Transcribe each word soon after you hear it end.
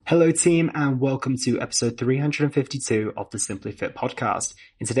Hello team and welcome to episode 352 of the Simply Fit podcast.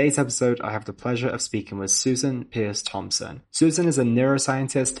 In today's episode, I have the pleasure of speaking with Susan Peirce Thompson. Susan is a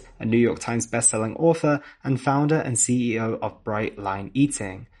neuroscientist, a New York Times bestselling author, and founder and CEO of Bright Line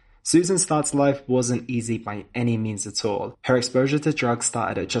Eating. Susan's start to life wasn't easy by any means at all. Her exposure to drugs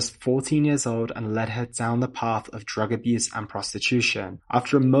started at just 14 years old and led her down the path of drug abuse and prostitution.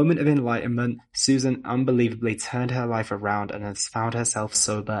 After a moment of enlightenment, Susan unbelievably turned her life around and has found herself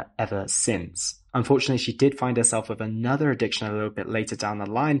sober ever since. Unfortunately, she did find herself with another addiction a little bit later down the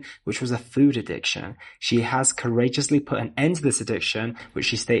line, which was a food addiction. She has courageously put an end to this addiction, which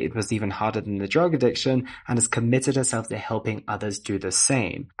she stated was even harder than the drug addiction, and has committed herself to helping others do the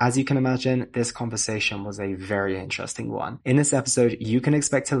same. As you can imagine, this conversation was a very interesting one. In this episode, you can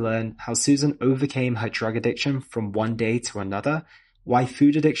expect to learn how Susan overcame her drug addiction from one day to another, why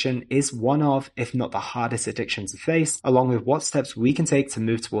food addiction is one of, if not the hardest addiction to face, along with what steps we can take to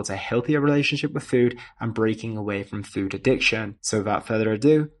move towards a healthier relationship with food and breaking away from food addiction. So without further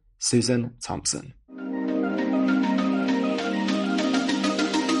ado, Susan Thompson.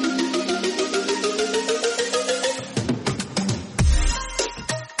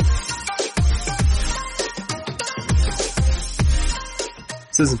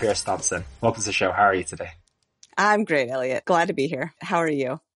 Susan Peirce Thompson, welcome to the show. How are you today? I'm great, Elliot. Glad to be here. How are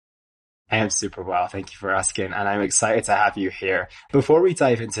you? I am super well. Thank you for asking. And I'm excited to have you here. Before we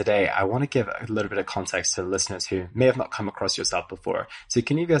dive in today, I want to give a little bit of context to the listeners who may have not come across yourself before. So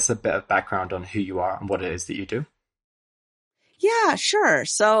can you give us a bit of background on who you are and what it is that you do? Yeah, sure.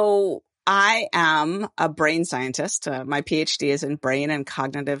 So I am a brain scientist. My PhD is in brain and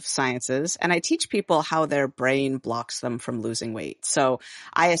cognitive sciences, and I teach people how their brain blocks them from losing weight. So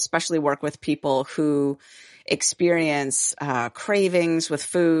I especially work with people who experience cravings with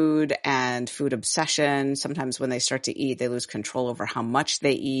food and food obsession. Sometimes when they start to eat, they lose control over how much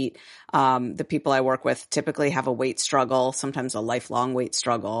they eat. The people I work with typically have a weight struggle, sometimes a lifelong weight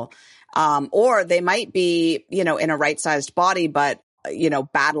struggle. Or they might be, in a right-sized body, but,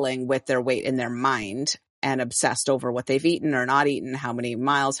 battling with their weight in their mind and obsessed over what they've eaten or not eaten, how many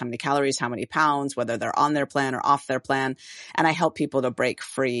miles, how many calories, how many pounds, whether they're on their plan or off their plan. And I help people to break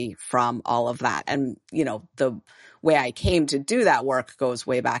free from all of that. And, the way I came to do that work goes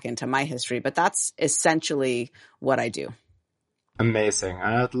way back into my history, but that's essentially what I do. Amazing.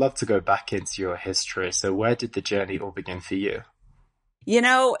 And I'd love to go back into your history. So where did the journey all begin for you?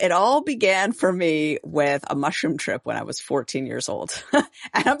 It all began for me with a mushroom trip when I was 14 years old. And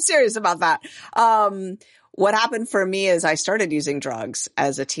I'm serious about that. What happened for me is I started using drugs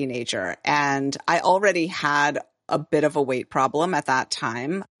as a teenager, and I already had a bit of a weight problem at that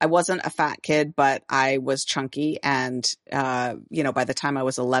time. I wasn't a fat kid, but I was chunky. And, by the time I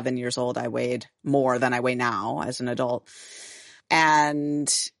was 11 years old, I weighed more than I weigh now as an adult.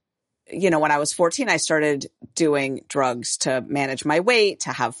 And when I was 14, I started doing drugs to manage my weight,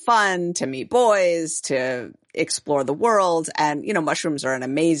 to have fun, to meet boys, to explore the world. And, mushrooms are an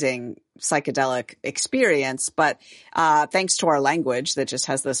amazing psychedelic experience. But thanks to our language that just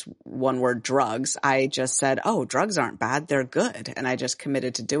has this one word, drugs, I just said, oh, drugs aren't bad. They're good. And I just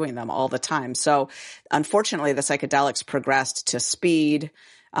committed to doing them all the time. So unfortunately, the psychedelics progressed to speed,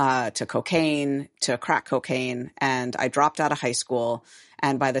 to cocaine, to crack cocaine. And I dropped out of high school.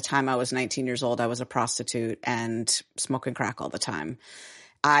 And by the time I was 19 years old, I was a prostitute and smoking crack all the time.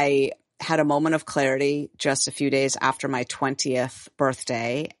 I had a moment of clarity just a few days after my 20th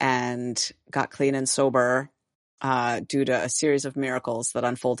birthday and got clean and sober due to a series of miracles that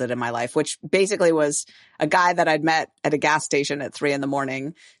unfolded in my life, which basically was a guy that I'd met at a gas station at 3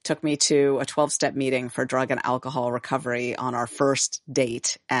 a.m, took me to a 12-step meeting for drug and alcohol recovery on our first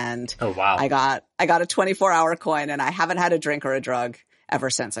date. And oh, wow. I got a 24-hour coin, and I haven't had a drink or a drug ever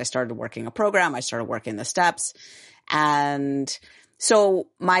since. I started working a program. I started working the steps. And so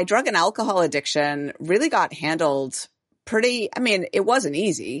my drug and alcohol addiction really got handled it wasn't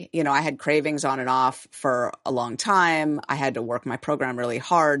easy. I had cravings on and off for a long time. I had to work my program really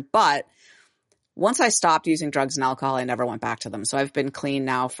hard. But once I stopped using drugs and alcohol, I never went back to them. So I've been clean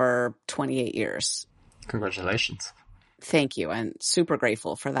now for 28 years. Congratulations. Thank you. And super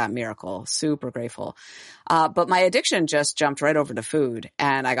grateful for that miracle. Super grateful. But my addiction just jumped right over to food,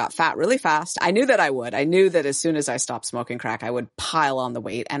 and I got fat really fast. I knew that I would. I knew that as soon as I stopped smoking crack, I would pile on the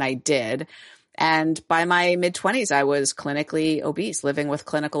weight, and I did. And by my mid-20s, I was clinically obese, living with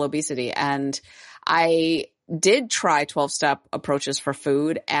clinical obesity. And I did try 12-step approaches for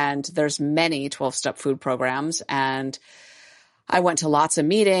food, and there's many 12-step food programs. And I went to lots of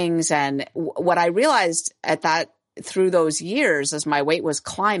meetings. And what I realized through those years as my weight was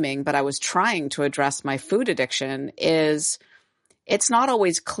climbing, but I was trying to address my food addiction, is it's not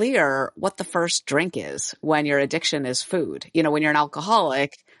always clear what the first drink is when your addiction is food. You know, when you're an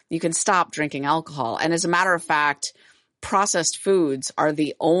alcoholic, you can stop drinking alcohol. And as a matter of fact, processed foods are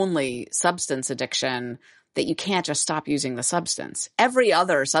the only substance addiction that you can't just stop using the substance. Every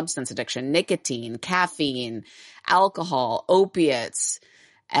other substance addiction, nicotine, caffeine, alcohol, opiates,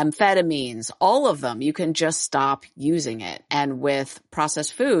 amphetamines, all of them, you can just stop using it. And with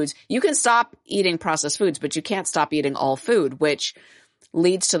processed foods, you can stop eating processed foods, but you can't stop eating all food, which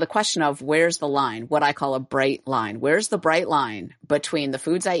leads to the question of where's the line, what I call a bright line. Where's the bright line between the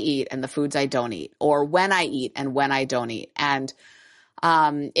foods I eat and the foods I don't eat, or when I eat and when I don't eat? And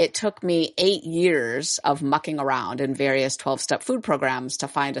it took me 8 years of mucking around in various 12-step food programs to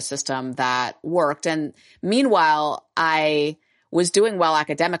find a system that worked. And meanwhile, I was doing well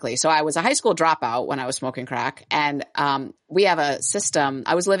academically. So I was a high school dropout when I was smoking crack. And we have a system.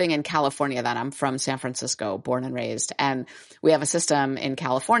 I was living in California then. I'm from San Francisco, born and raised. And we have a system in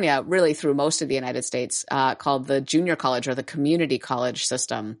California, really through most of the United States, called the junior college or the community college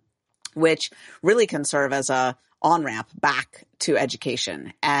system, which really can serve as a on-ramp back to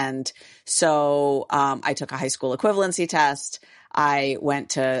education. And so I took a high school equivalency test. I went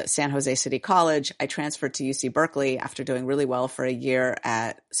to San Jose City College. I transferred to UC Berkeley after doing really well for a year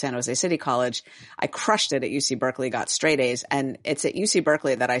at San Jose City College. I crushed it at UC Berkeley, got straight A's. And it's at UC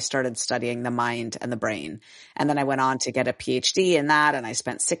Berkeley that I started studying the mind and the brain. And then I went on to get a PhD in that. And I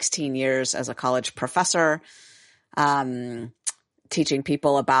spent 16 years as a college professor, teaching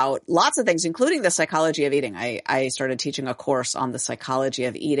people about lots of things, including the psychology of eating. I started teaching a course on the psychology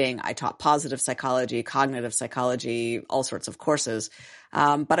of eating. I taught positive psychology, cognitive psychology, all sorts of courses.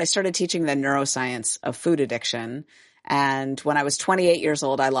 But I started teaching the neuroscience of food addiction. And when I was 28 years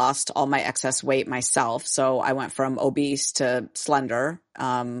old, I lost all my excess weight myself. So I went from obese to slender.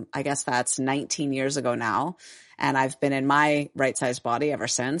 I guess that's 19 years ago now. And I've been in my right-sized body ever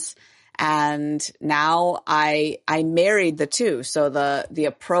since. And now I married the two. So the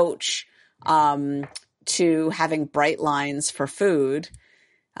approach, to having bright lines for food,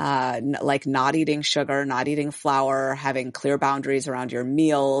 like not eating sugar, not eating flour, having clear boundaries around your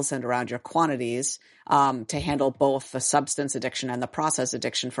meals and around your quantities, to handle both the substance addiction and the process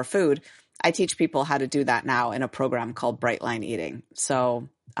addiction for food. I teach people how to do that now in a program called Bright Line Eating. So,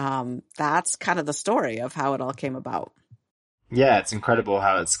 that's kind of the story of how it all came about. Yeah, it's incredible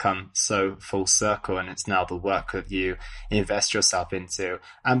how it's come so full circle, and it's now the work that you invest yourself into.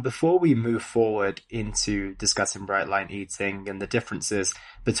 And before we move forward into discussing bright line eating and the differences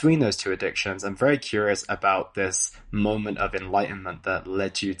between those two addictions, I'm very curious about this moment of enlightenment that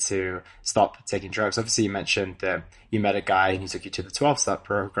led you to stop taking drugs. Obviously, you mentioned that you met a guy and he took you to the 12-step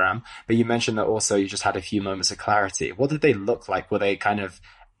program, but you mentioned that also you just had a few moments of clarity. What did they look like? Were they kind of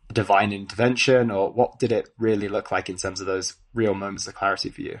divine intervention, or what did it really look like in terms of those real moments of clarity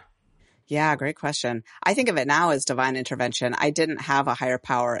for you? Yeah, great question. I think of it now as divine intervention. I didn't have a higher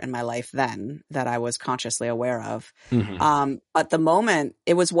power in my life then that I was consciously aware of. Mm-hmm. But the moment,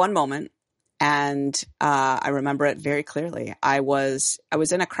 it was one moment, and I remember it very clearly. I was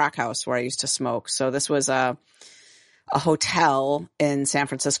in a crack house where I used to smoke. So this was a hotel in San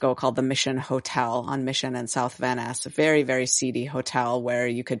Francisco called the Mission Hotel on Mission and South Van Ness. A very, very seedy hotel where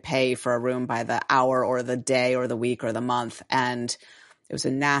you could pay for a room by the hour or the day or the week or the month. And it was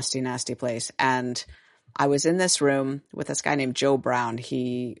a nasty, nasty place. And I was in this room with this guy named Joe Brown.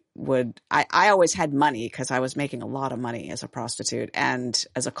 I always had money because I was making a lot of money as a prostitute and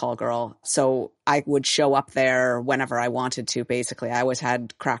as a call girl. So I would show up there whenever I wanted to, basically. I always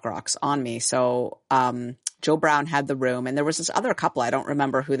had crack rocks on me. So, Joe Brown had the room, and there was this other couple. I don't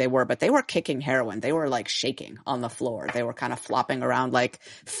remember who they were, but they were kicking heroin. They were like shaking on the floor. They were kind of flopping around like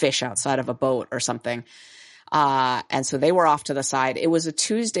fish outside of a boat or something. And so they were off to the side. It was a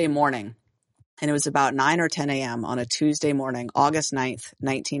Tuesday morning, and it was about 9 or 10 a.m. on a Tuesday morning, August 9th,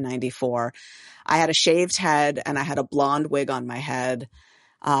 1994. I had a shaved head and I had a blonde wig on my head.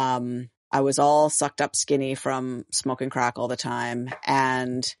 I was all sucked up skinny from smoking crack all the time.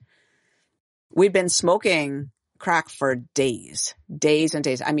 And we'd been smoking crack for days and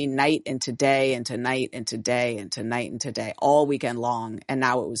days. I mean, night into day, into night, into day, into night, into day, all weekend long. And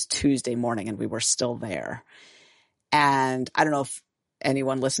now it was Tuesday morning and we were still there. And I don't know if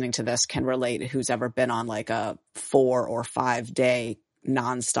anyone listening to this can relate who's ever been on like a 4 or 5 day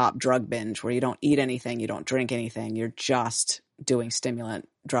nonstop drug binge where you don't eat anything, you don't drink anything, you're just doing stimulant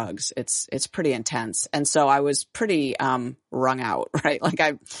drugs. It's pretty intense. And so I was pretty wrung out, right? Like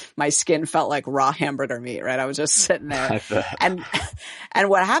my skin felt like raw hamburger meat, right? I was just sitting there. And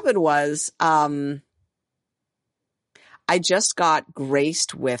what happened was I just got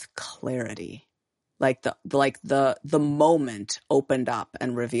graced with clarity. Like the moment opened up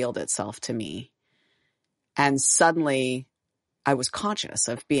and revealed itself to me. And suddenly I was conscious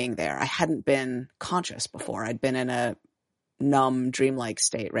of being there. I hadn't been conscious before. I'd been in a numb, dreamlike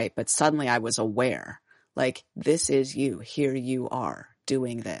state, right? But suddenly I was aware, like, this is you. Here you are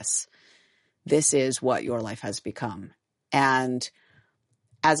doing this. This is what your life has become. And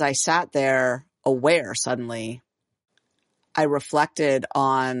as I sat there aware suddenly, I reflected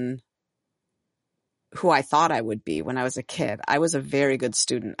on who I thought I would be when I was a kid. I was a very good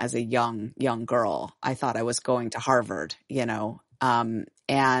student as a young girl. I thought I was going to Harvard,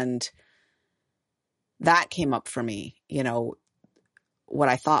 and that came up for me, what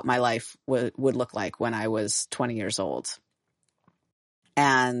I thought my life would look like when I was 20 years old.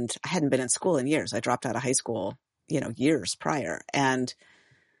 And I hadn't been in school in years. I dropped out of high school, years prior. And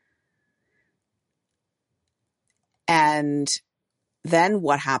then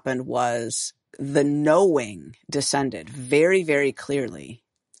what happened was the knowing descended very, very clearly.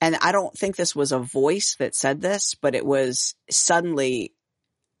 And I don't think this was a voice that said this, but it was suddenly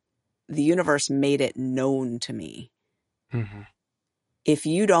the universe made it known to me. Mm-hmm. If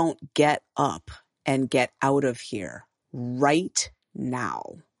you don't get up and get out of here right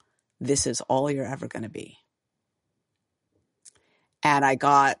now, this is all you're ever going to be. And I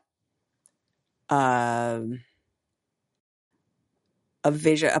got a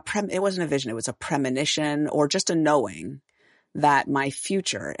vision, it wasn't a vision, it was a premonition or just a knowing that my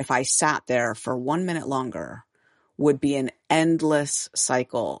future, if I sat there for 1 minute longer, would be an endless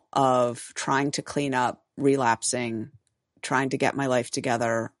cycle of trying to clean up, relapsing, trying to get my life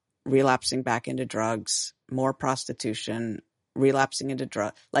together, relapsing back into drugs, more prostitution, relapsing into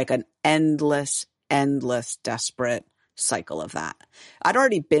drugs, like an endless, desperate cycle of that. I'd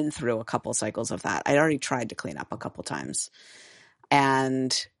already been through a couple cycles of that. I'd already tried to clean up a couple times.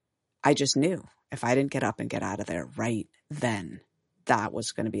 And I just knew if I didn't get up and get out of there right then, that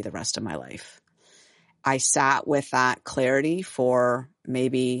was going to be the rest of my life. I sat with that clarity for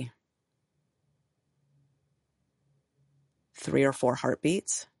maybe 3 or 4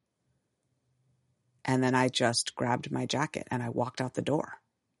 heartbeats. And then I just grabbed my jacket and I walked out the door.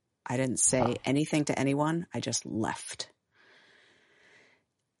 I didn't say anything to anyone. I just left.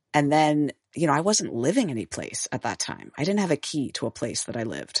 And then, I wasn't living any place at that time. I didn't have a key to a place that I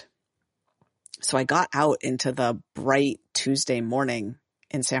lived. So I got out into the bright Tuesday morning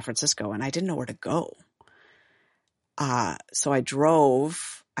in San Francisco and I didn't know where to go. So I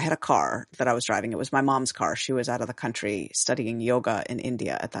drove. I had a car that I was driving. It was my mom's car. She was out of the country studying yoga in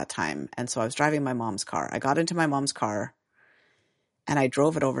India at that time. And so I was driving my mom's car. I got into my mom's car and I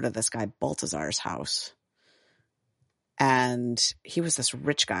drove it over to this guy Baltazar's house. And he was this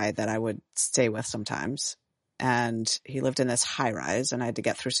rich guy that I would stay with sometimes. And he lived in this high rise and I had to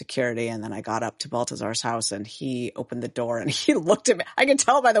get through security. And then I got up to Baltazar's house and he opened the door and he looked at me. I could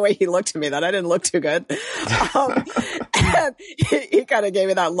tell by the way he looked at me that I didn't look too good. And he kind of gave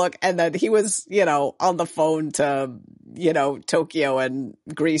me that look. And then he was, on the phone to, Tokyo and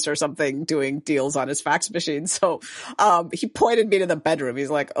Greece or something doing deals on his fax machine. So, he pointed me to the bedroom.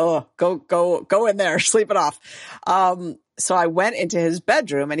 He's like, oh, go in there, sleep it off. So I went into his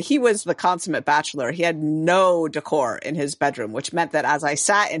bedroom and he was the consummate bachelor. He had no decor in his bedroom, which meant that as I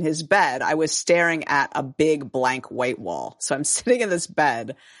sat in his bed, I was staring at a big blank white wall. So I'm sitting in this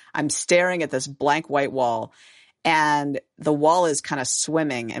bed, I'm staring at this blank white wall and the wall is kind of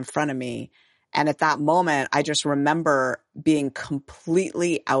swimming in front of me. And at that moment, I just remember being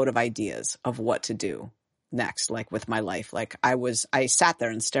completely out of ideas of what to do next, like with my life. Like I sat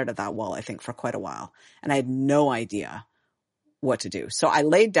there and stared at that wall, I think for quite a while and I had no idea what to do. So I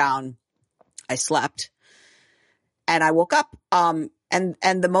laid down, I slept, and I woke up. And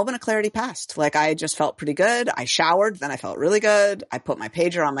the moment of clarity passed. Like I just felt pretty good. I showered, then I felt really good. I put my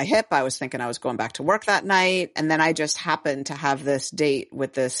pager on my hip. I was thinking I was going back to work that night. And then I just happened to have this date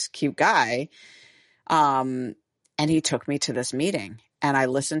with this cute guy. And he took me to this meeting and I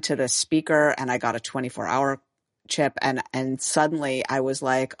listened to this speaker and I got a 24-hour chip and suddenly I was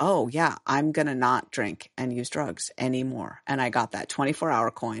like, oh yeah, I'm going to not drink and use drugs anymore. And I got that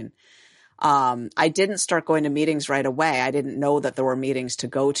 24-hour coin. I didn't start going to meetings right away. I didn't know that there were meetings to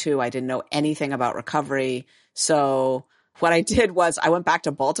go to. I didn't know anything about recovery. So what I did was I went back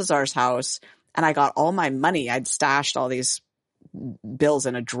to Baltazar's house and I got all my money. I'd stashed all these bills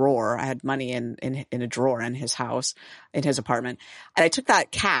in a drawer. I had money in a drawer in his house, in his apartment. And I took that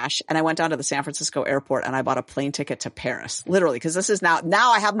cash and I went down to the San Francisco airport and I bought a plane ticket to Paris, literally. Cause this is now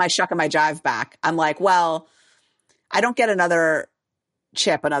I have my shuck and my jive back. I'm like, well, I don't get another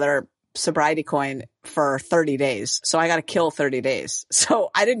chip, another sobriety coin for 30 days. So I got to kill 30 days.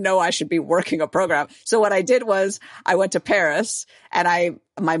 So I didn't know I should be working a program. So what I did was I went to Paris, and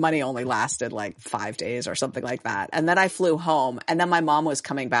my money only lasted like 5 days or something like that. And then I flew home, and then my mom was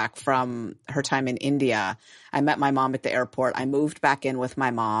coming back from her time in India. I met my mom at the airport. I moved back in with my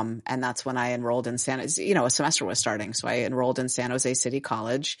mom, and that's when I enrolled in a semester was starting. So I enrolled in San Jose City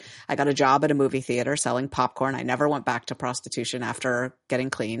College. I got a job at a movie theater selling popcorn. I never went back to prostitution after getting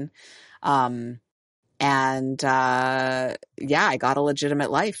clean. I got a legitimate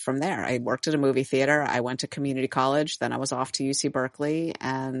life from there. I worked at a movie theater. I went to community college. Then I was off to UC Berkeley,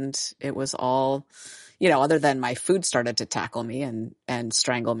 and it was all, other than my food started to tackle me and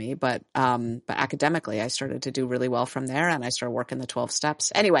strangle me. But academically, I started to do really well from there, and I started working the 12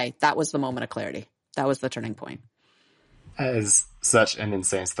 steps. Anyway, that was the moment of clarity. That was the turning point. That is such an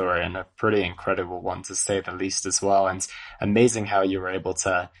insane story, and a pretty incredible one, to say the least, as well. And amazing how you were able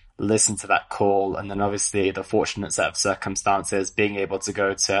to listen to that call, and then obviously the fortunate set of circumstances, being able to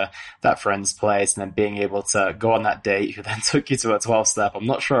go to that friend's place, and then being able to go on that date who then took you to a 12-step. I'm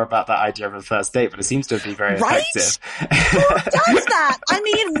not sure about that idea of a first date, but it seems to be very effective. Who does that? I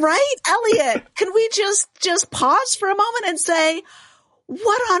mean, right, Elliot? Can we just pause for a moment and say,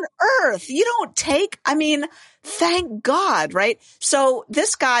 what on earth? You don't take, thank God, right? So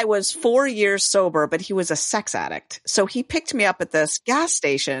this guy was 4 years sober, but he was a sex addict. So he picked me up at this gas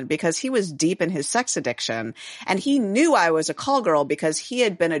station because he was deep in his sex addiction. And he knew I was a call girl because he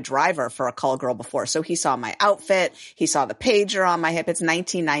had been a driver for a call girl before. So he saw my outfit. He saw the pager on my hip. It's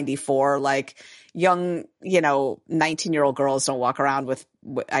 1994. Like, young, 19-year-old girls don't walk around with,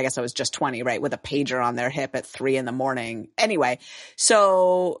 I guess I was just 20, right, with a pager on their hip at 3 a.m. Anyway,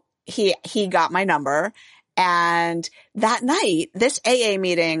 so he got my number. And that night, this AA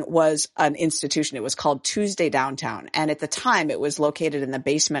meeting was an institution. It was called Tuesday Downtown. And at the time, it was located in the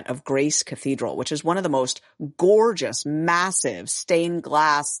basement of Grace Cathedral, which is one of the most gorgeous, massive stained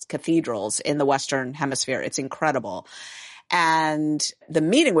glass cathedrals in the Western Hemisphere. It's incredible. And the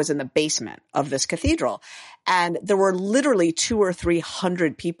meeting was in the basement of this cathedral. And there were literally 200 or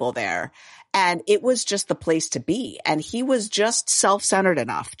 300 people there. And it was just the place to be. And he was just self-centered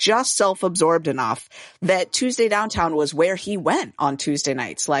enough, just self-absorbed enough that Tuesday Downtown was where he went on Tuesday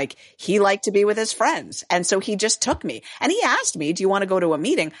nights. Like, he liked to be with his friends. And so he just took me. And he asked me, do you want to go to a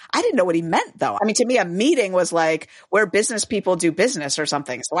meeting? I didn't know what he meant, though. To me, a meeting was like where business people do business or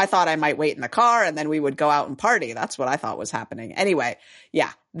something. So I thought I might wait in the car and then we would go out and party. That's what I thought was happening. Anyway,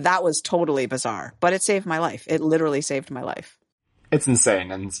 yeah, that was totally bizarre. But it saved my life. It literally saved my life. It's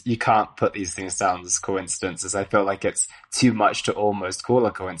insane, and you can't put these things down as coincidences. I feel like it's too much to almost call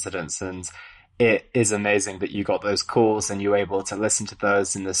a coincidence, and it is amazing that you got those calls and you were able to listen to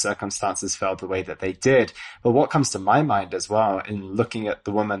those and the circumstances fell the way that they did. But what comes to my mind as well in looking at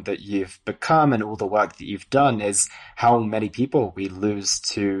the woman that you've become and all the work that you've done is how many people we lose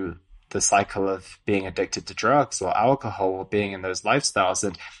to the cycle of being addicted to drugs or alcohol or being in those lifestyles,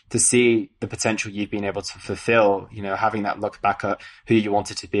 and to see the potential you've been able to fulfill, having that look back at who you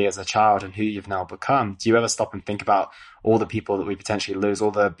wanted to be as a child and who you've now become. Do you ever stop and think about all the people that we potentially lose,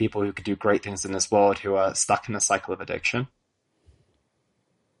 all the people who could do great things in this world who are stuck in a cycle of addiction?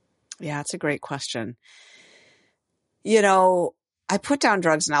 Yeah, it's a great question. I put down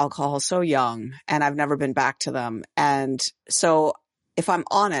drugs and alcohol so young, and I've never been back to them. And so if I'm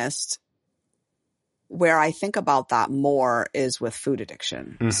honest, where I think about that more is with food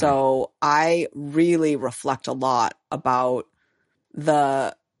addiction. Mm-hmm. So I really reflect a lot about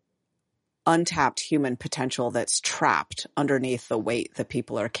the untapped human potential that's trapped underneath the weight that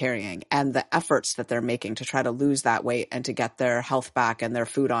people are carrying and the efforts that they're making to try to lose that weight and to get their health back and their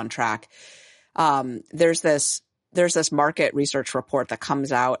food on track. There's this market research report that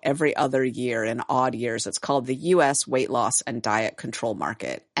comes out every other year in odd years. It's called the U.S. Weight Loss and Diet Control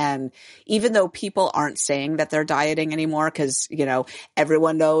Market. And even though people aren't saying that they're dieting anymore, because,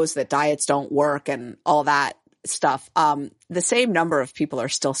 everyone knows that diets don't work and all that stuff, the same number of people are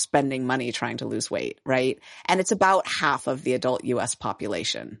still spending money trying to lose weight, right? And it's about half of the adult U.S.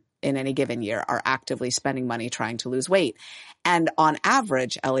 population in any given year are actively spending money trying to lose weight. And on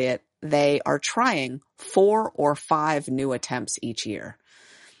average, Elliot, they are trying 4 or 5 new attempts each year.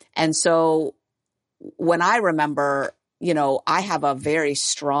 And so when I remember, I have a very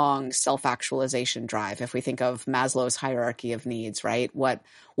strong self-actualization drive. If we think of Maslow's hierarchy of needs, right? What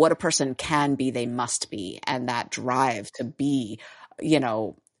a person can be, they must be. And that drive to be,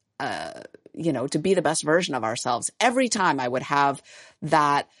 to be the best version of ourselves. Every time I would have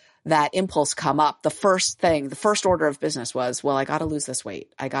that impulse come up, the first order of business was, well, I got to lose this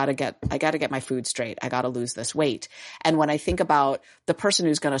weight. I got to get my food straight. I got to lose this weight. And when I think about the person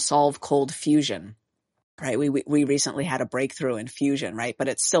who's going to solve cold fusion, right? We recently had a breakthrough in fusion, right? But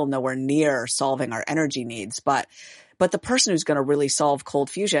it's still nowhere near solving our energy needs. But the person who's going to really solve cold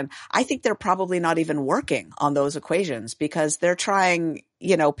fusion, I think they're probably not even working on those equations because they're trying,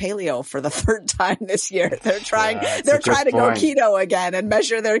 paleo for the third time this year. They're trying to go keto again and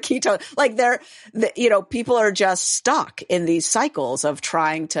measure their ketone. Like people are just stuck in these cycles of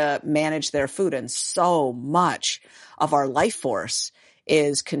trying to manage their food, and so much of our life force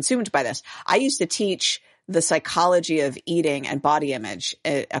is consumed by this. I used to teach the psychology of eating and body image,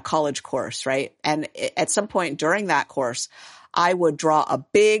 a college course, right? And at some point during that course, I would draw a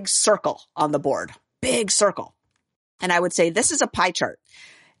big circle on the board, big circle. And I would say, this is a pie chart.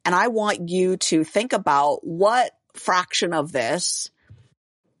 And I want you to think about what fraction of this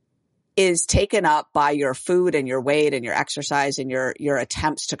is taken up by your food and your weight and your exercise and your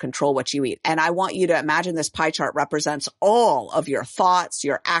attempts to control what you eat. And I want you to imagine this pie chart represents all of your thoughts,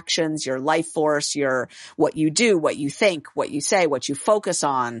 your actions, your life force, what you do, what you think, what you say, what you focus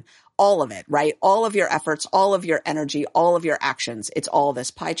on, all of it, right? All of your efforts, all of your energy, all of your actions. It's all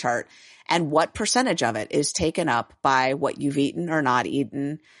this pie chart. And what percentage of it is taken up by what you've eaten or not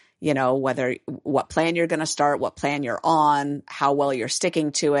eaten, what plan you're going to start, what plan you're on, how well you're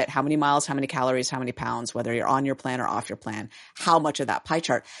sticking to it, how many miles, how many calories, how many pounds, whether you're on your plan or off your plan, how much of that pie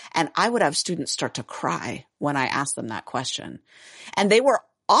chart. And I would have students start to cry when I asked them that question. And they were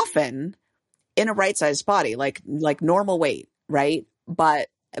often in a right-sized body, like normal weight, right? But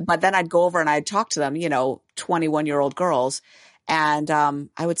then I'd go over and I'd talk to them, 21-year-old girls. And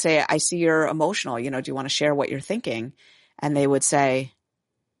I would say, I see you're emotional. Do you want to share what you're thinking? And they would say,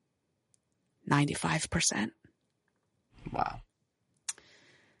 95%. Wow.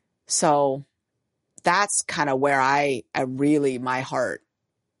 So that's kind of where I really, my heart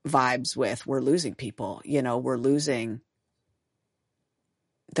vibes with, we're losing people, we're losing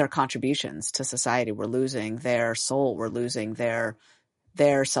their contributions to society. We're losing their soul. We're losing their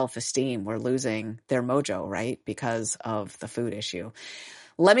self-esteem. We're losing their mojo, right? Because of the food issue.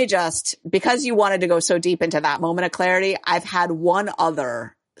 Let me because you wanted to go so deep into that moment of clarity, I've had one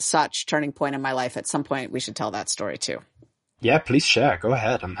other such turning point in my life. At some point, we should tell that story too. Yeah, please share. Go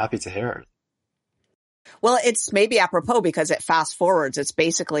ahead. I'm happy to hear it. Well, it's maybe apropos because it fast forwards. It's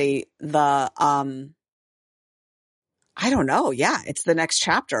basically I don't know. Yeah, it's the next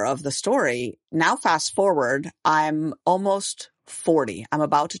chapter of the story. Now fast forward, I'm almost 40. I'm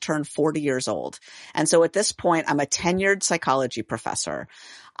about to turn 40 years old. And so at this point, I'm a tenured psychology professor.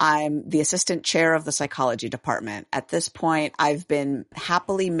 I'm the assistant chair of the psychology department. At this point, I've been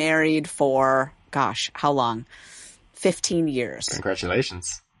happily married for, how long? 15 years.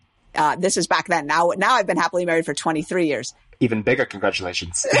 Congratulations. This is back then. Now I've been happily married for 23 years. Even bigger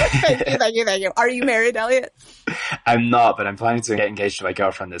congratulations. Thank you. Are you married, Elliot? I'm not, but I'm planning to get engaged to my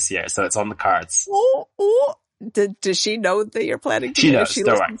girlfriend this year, so it's on the cards. Oh. Does she know that you're planning to? She knows.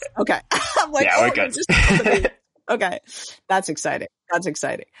 Don't worry. Okay. I'm like, yeah, we're good. Okay. That's exciting.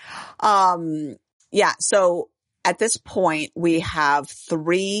 Yeah. So at this point, we have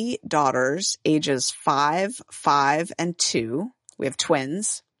 3 daughters, ages 5, and 2. We have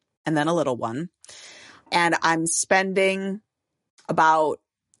twins and then a little one. And I'm spending about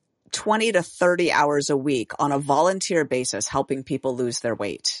 20 to 30 hours a week on a volunteer basis helping people lose their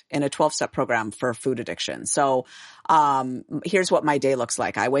weight in a 12-step program for food addiction. So here's what my day looks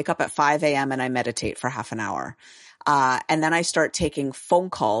like. I wake up at 5 a.m. and I meditate for half an hour. And then I start taking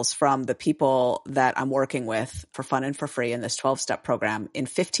phone calls from the people that I'm working with for fun and for free in this 12-step program in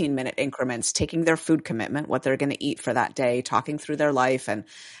 15-minute increments, taking their food commitment, what they're going to eat for that day, talking through their life and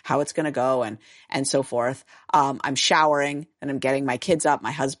how it's going to go and so forth. I'm showering and I'm getting my kids up.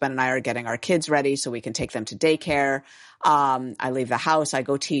 My husband and I are getting our kids ready so we can take them to daycare. I leave the house. I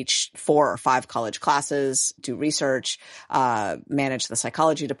go teach 4 or 5 college classes, do research, manage the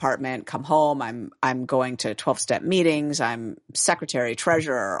psychology department, come home. I'm going to 12-step meetings. I'm secretary,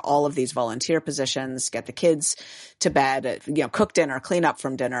 treasurer, all of these volunteer positions, get the kids to bed, cook dinner, clean up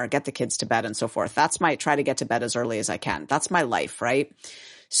from dinner, get the kids to bed and so forth. Try to get to bed as early as I can. That's my life, right?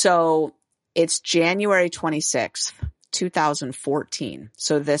 So it's January 26th, 2014.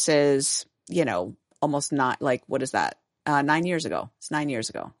 So this is, almost not what is that? 9 years ago. It's 9 years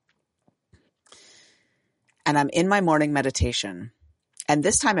ago. And I'm in my morning meditation. And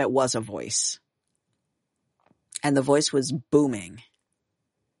this time it was a voice. And the voice was booming.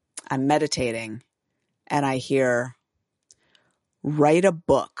 I'm meditating and I hear, write a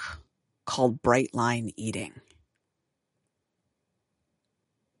book called Bright Line Eating.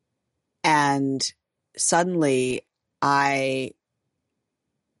 And suddenly I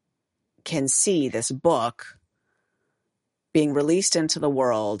can see this book being released into the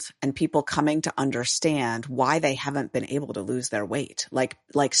world and people coming to understand why they haven't been able to lose their weight. Like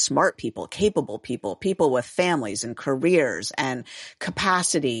smart people, capable people, people with families and careers and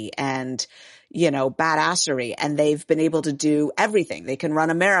capacity and, badassery. And they've been able to do everything. They can run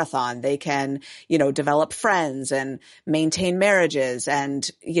a marathon. They can, develop friends and maintain marriages and,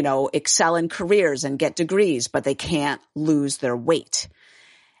 excel in careers and get degrees, but they can't lose their weight.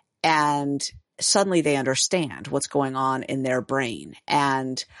 And suddenly they understand what's going on in their brain.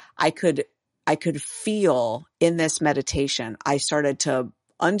 And I could feel in this meditation, I started to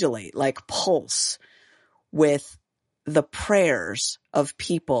undulate, like pulse with the prayers of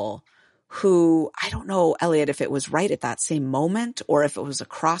people who, I don't know, Elliot, if it was right at that same moment or if it was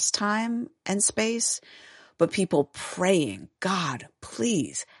across time and space, but people praying, God,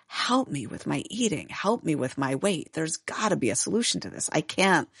 please help me with my eating, help me with my weight. There's got to be a solution to this. I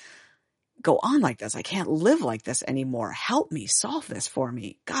can't go on like this. I can't live like this anymore. Help me, solve this for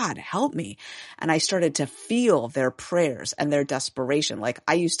me. God, help me. And I started to feel their prayers and their desperation. Like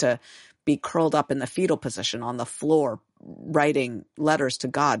I used to be curled up in the fetal position on the floor, writing letters to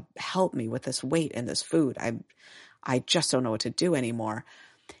God, help me with this weight and this food. I just don't know what to do anymore.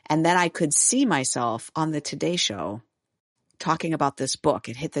 And then I could see myself on the Today Show talking about this book.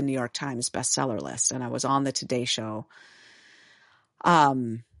 It hit the New York Times bestseller list and I was on the Today Show.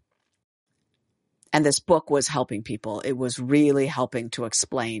 And this book was helping people. It was really helping to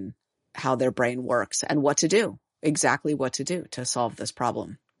explain how their brain works and what to do, exactly what to do to solve this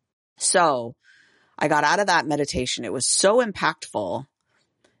problem. So I got out of that meditation. It was so impactful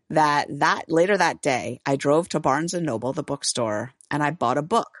that later that day, I drove to Barnes & Noble, the bookstore, and I bought a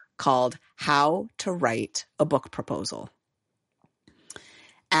book called How to Write a Book Proposal.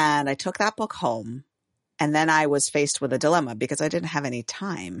 And I took that book home, and then I was faced with a dilemma because I didn't have any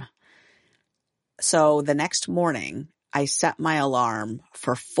time. So the next morning, I set my alarm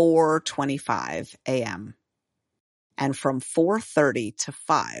for 4:25 a.m. And from 4:30 to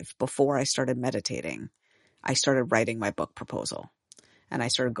 5, before I started meditating, I started writing my book proposal. And I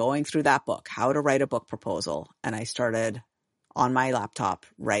started going through that book, How to Write a Book Proposal. And I started on my laptop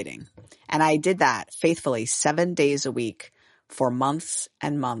writing. And I did that faithfully 7 days a week for months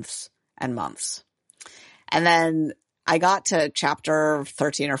and months and months. And then I got to chapter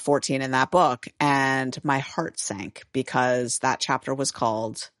 13 or 14 in that book and my heart sank because that chapter was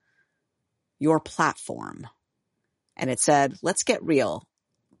called Your Platform. And it said, let's get real.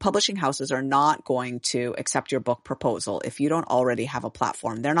 Publishing houses are not going to accept your book proposal if you don't already have a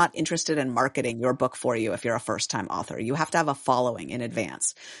platform. They're not interested in marketing your book for you if you're a first-time author. You have to have a following in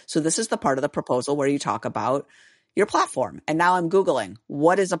advance. So this is the part of the proposal where you talk about your platform. And now I'm Googling,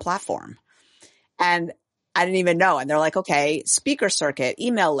 what is a platform? And I didn't even know. And they're like, okay, speaker circuit,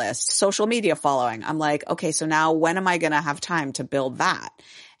 email list, social media following. I'm like, okay, so now when am I going to have time to build that?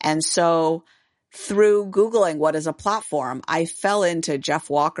 And so through Googling what is a platform, I fell into Jeff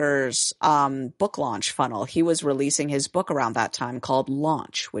Walker's book launch funnel. He was releasing his book around that time called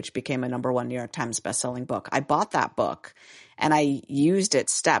Launch, which became a #1 New York Times bestselling book. I bought that book and I used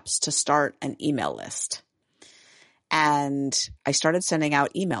its steps to start an email list. And I started sending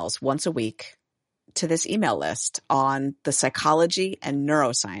out emails once a week to this email list on the psychology and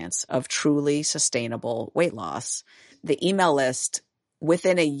neuroscience of truly sustainable weight loss. The email list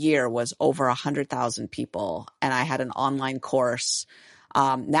within a year was over 100,000 people. And I had an online course.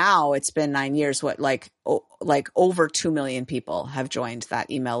 Now it's been 9 years, over 2 million people have joined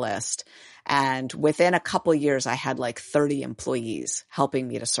that email list. And within a couple of years, I had like 30 employees helping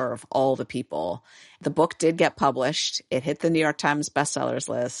me to serve all the people. The book did get published. It hit the New York Times bestsellers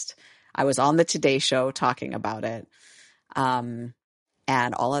list. I was on the Today Show talking about it.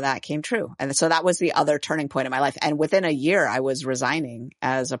 And all of that came true. And so that was the other turning point in my life. And within a year, I was resigning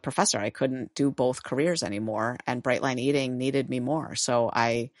as a professor. I couldn't do both careers anymore. And Bright Line Eating needed me more. So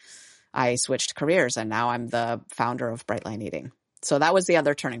I switched careers and now I'm the founder of Bright Line Eating. So that was the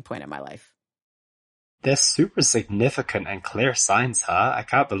other turning point in my life. They're super significant and clear signs, huh? I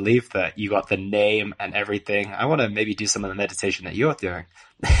can't believe that you got the name and everything. I want to maybe do some of the meditation that you're doing.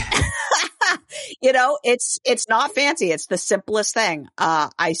 It's not fancy. It's the simplest thing.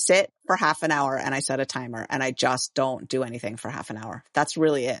 I sit for half an hour and I set a timer and I just don't do anything for half an hour. That's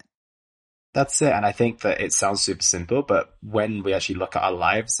really it. That's it. And I think that it sounds super simple, but when we actually look at our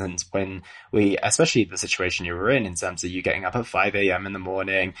lives and when we, especially the situation you were in terms of you getting up at 5 a.m. in the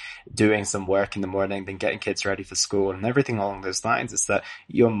morning, doing some work in the morning, then getting kids ready for school and everything along those lines, is that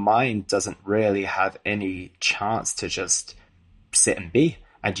your mind doesn't really have any chance to just sit and be.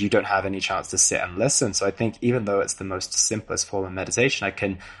 and you don't have any chance to sit and listen. So I think even though it's the most simplest form of meditation, I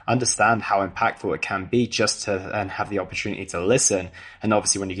can understand how impactful it can be just to and have the opportunity to listen. And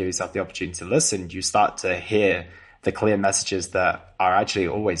obviously when you give yourself the opportunity to listen, you start to hear the clear messages that are actually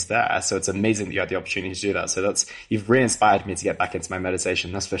always there. So it's amazing that you had the opportunity to do that. So you've re-inspired me to get back into my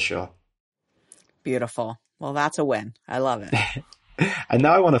meditation. That's for sure. Beautiful. Well, that's a win. I love it. And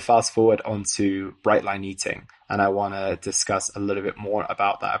now I want to fast forward onto bright line eating, and I want to discuss a little bit more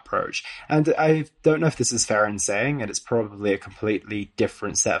about that approach. And I don't know if this is fair in saying, and it's probably a completely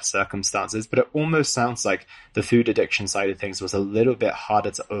different set of circumstances, but it almost sounds like the food addiction side of things was a little bit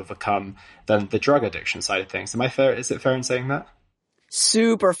harder to overcome than the drug addiction side of things. Is it fair in saying that?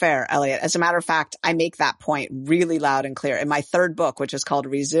 Super fair, Elliot. As a matter of fact, I make that point really loud and clear. In my third book, which is called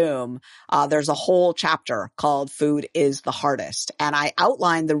Resume, there's a whole chapter called Food is the Hardest. And I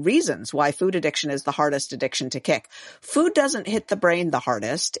outline the reasons why food addiction is the hardest addiction to kick. Food doesn't hit the brain the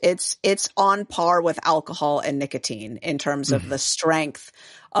hardest. It's on par with alcohol and nicotine in terms of the strength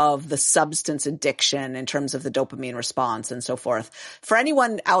of the substance addiction, in terms of the dopamine response and so forth. For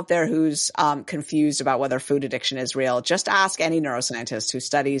anyone out there who's confused about whether food addiction is real, just ask any neuroscientist who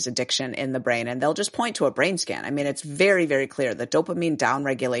studies addiction in the brain, and they'll just point to a brain scan. I mean, it's very, very clear that dopamine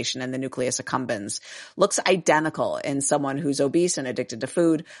downregulation in the nucleus accumbens looks identical in someone who's obese and addicted to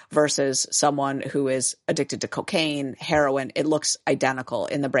food versus someone who is addicted to cocaine, heroin. It looks identical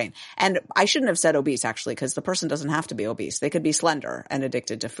in the brain. And I shouldn't have said obese, actually, because the person doesn't have to be obese. They could be slender and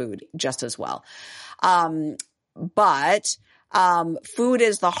addicted to food just as well. But food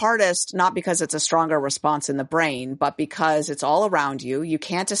is the hardest, not because it's a stronger response in the brain, but because it's all around you. You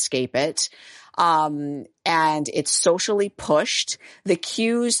can't escape it. And it's socially pushed. The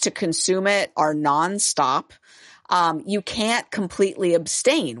cues to consume it are nonstop. You can't completely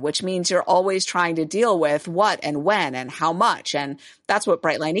abstain, which means you're always trying to deal with what and when and how much. And that's what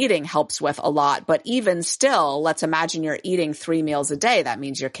bright line eating helps with a lot. But even still, let's imagine you're eating 3 meals a day. That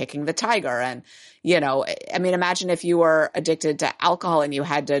means you're kicking the tiger. And, I mean, imagine if you were addicted to alcohol and you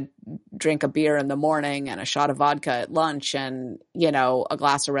had to drink a beer in the morning and a shot of vodka at lunch and, a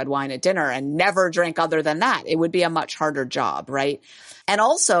glass of red wine at dinner and never drink other than that. It would be a much harder job, right? And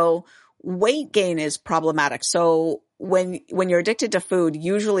also, weight gain is problematic. So when you're addicted to food,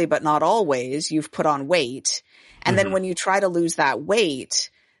 usually but not always, you've put on weight. And then when you try to lose that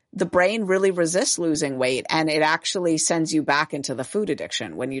weight, the brain really resists losing weight, and it actually sends you back into the food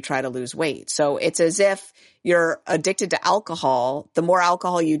addiction when you try to lose weight. So it's as if you're addicted to alcohol. The more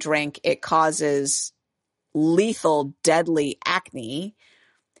alcohol you drink, it causes lethal, deadly acne.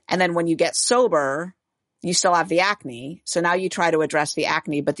 And then when you get sober, you still have the acne. So now you try to address the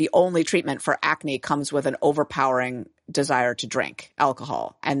acne, but the only treatment for acne comes with an overpowering desire to drink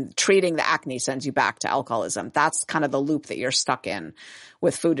alcohol. And treating the acne sends you back to alcoholism. That's kind of the loop that you're stuck in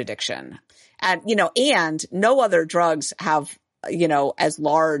with food addiction. And, and no other drugs have, as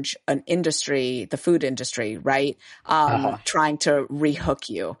large an industry, the food industry, right? Trying to rehook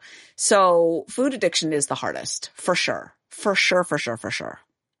you. So food addiction is the hardest, for sure. For sure, for sure, for sure.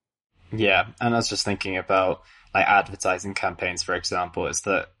 Yeah, and I was just thinking about like advertising campaigns, for example, is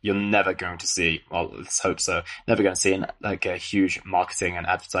that you're never going to see, well, let's hope so, never going to see a huge marketing and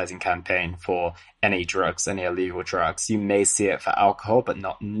advertising campaign for any drugs, any illegal drugs. You may see it for alcohol, but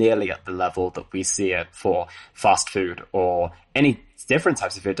not nearly at the level that we see it for fast food or any different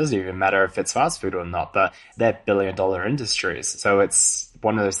types of food. It doesn't even matter if it's fast food or not, but they're billion-dollar industries. So it's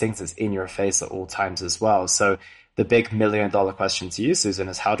one of those things that's in your face at all times as well. So the big $1 million question to you, Susan,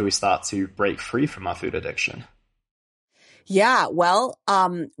 is how do we start to break free from our food addiction? Yeah, well,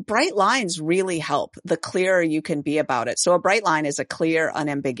 bright lines really help the clearer you can be about it. So a bright line is a clear,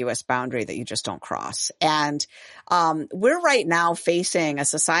 unambiguous boundary that you just don't cross. And we're right now facing a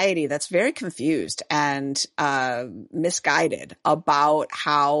society that's very confused and misguided about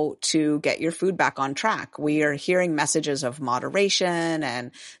how to get your food back on track. We are hearing messages of moderation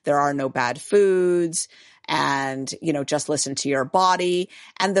and there are no bad foods. And, just listen to your body.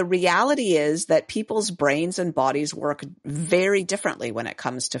 And the reality is that people's brains and bodies work very differently when it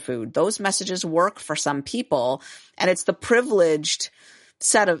comes to food. Those messages work for some people, and it's the privileged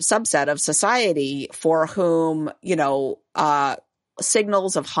subset of society for whom,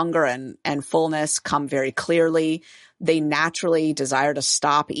 signals of hunger and fullness come very clearly. They naturally desire to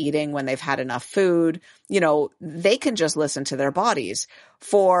stop eating when they've had enough food. They can just listen to their bodies.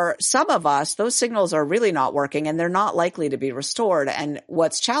 For some of us, those signals are really not working and they're not likely to be restored. And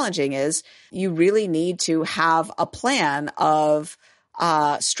what's challenging is you really need to have a plan of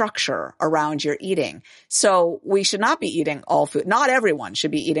structure around your eating. So we should not be eating all food. Not everyone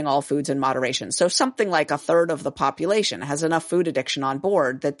should be eating all foods in moderation. So something like a third of the population has enough food addiction on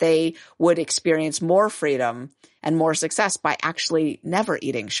board that they would experience more freedom and more success by actually never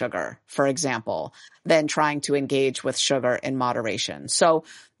eating sugar, for example, than trying to engage with sugar in moderation. So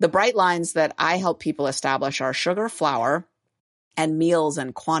the bright lines that I help people establish are sugar, flour, and meals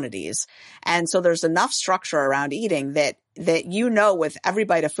and quantities. And so there's enough structure around eating that with every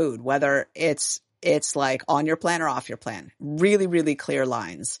bite of food, whether it's like on your plan or off your plan, really, really clear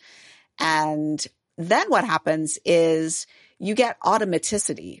lines. And then what happens is you get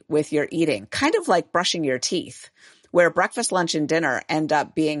automaticity with your eating, kind of like brushing your teeth, where breakfast, lunch, and dinner end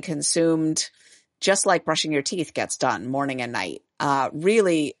up being consumed just like brushing your teeth gets done morning and night.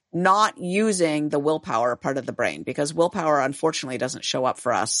 Really not using the willpower part of the brain, because willpower unfortunately doesn't show up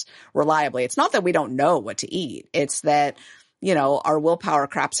for us reliably. It's not that we don't know what to eat. It's that, our willpower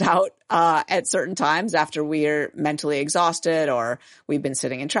craps out at certain times after we're mentally exhausted, or we've been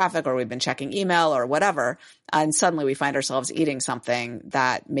sitting in traffic, or we've been checking email or whatever. And suddenly we find ourselves eating something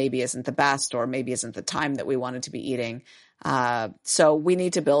that maybe isn't the best, or maybe isn't the time that we wanted to be eating. So we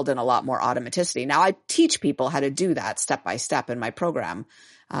need to build in a lot more automaticity. Now, I teach people how to do that step by step in my program.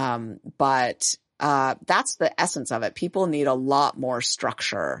 But that's the essence of it. People need a lot more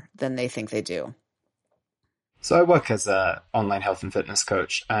structure than they think they do. So I work as an online health and fitness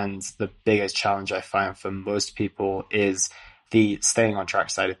coach, and the biggest challenge I find for most people is the staying on track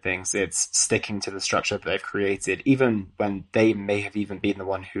side of things. It's sticking to the structure that they've created, even when they may have even been the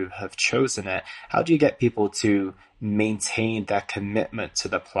one who have chosen it. How do you get people to maintain their commitment to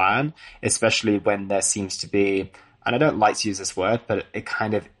the plan, especially when there seems to be, and I don't like to use this word, but it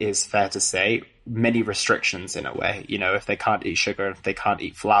kind of is fair to say, many restrictions in a way. If they can't eat sugar, if they can't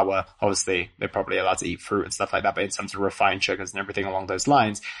eat flour, obviously they're probably allowed to eat fruit and stuff like that, but in terms of refined sugars and everything along those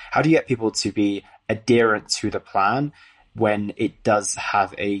lines, how do you get people to be adherent to the plan when it does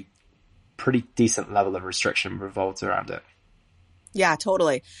have a pretty decent level of restriction revolved around it? Yeah,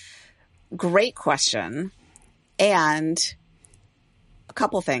 totally. Great question. And a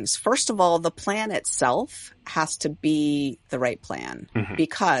couple things. First of all, the plan itself has to be the right plan. Mm-hmm.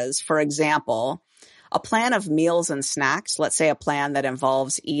 Because, for example, a plan of meals and snacks, let's say a plan that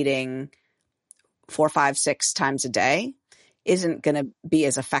involves eating 4, 5, 6 times a day, isn't going to be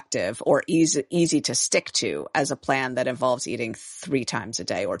as effective or easy to stick to as a plan that involves eating 3 times a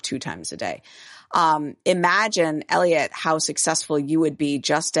day or 2 times a day. Imagine, Elliot, how successful you would be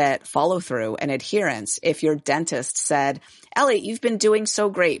just at follow through and adherence if your dentist said, Elliot, you've been doing so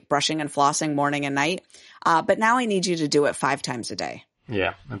great brushing and flossing morning and night, but now I need you to do it 5 times a day.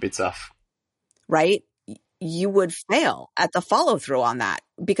 Yeah, that'd be tough. Right? You would fail at the follow through on that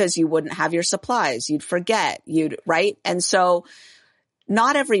because you wouldn't have your supplies. You'd forget, right? And so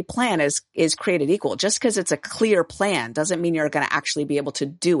not every plan is created equal. Just because it's a clear plan doesn't mean you're going to actually be able to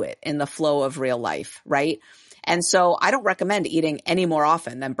do it in the flow of real life, right? And so I don't recommend eating any more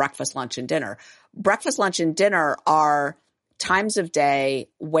often than breakfast, lunch, and dinner. Breakfast, lunch, and dinner are times of day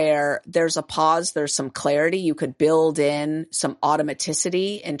where there's a pause, there's some clarity. You could build in some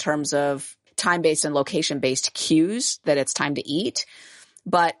automaticity in terms of time-based and location-based cues that it's time to eat.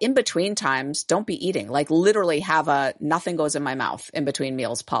 But in between times, don't be eating. Like literally have a nothing goes in my mouth in between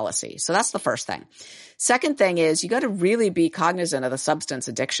meals policy. So that's the first thing. Second thing is you got to really be cognizant of the substance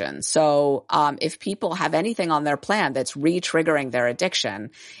addiction. So if people have anything on their plan that's re-triggering their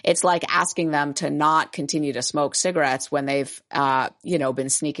addiction, it's like asking them to not continue to smoke cigarettes when they've been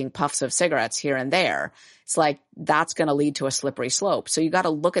sneaking puffs of cigarettes here and there. It's like that's going to lead to a slippery slope. So you got to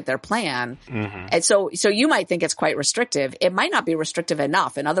look at their plan. Mm-hmm. And so you might think it's quite restrictive. It might not be restrictive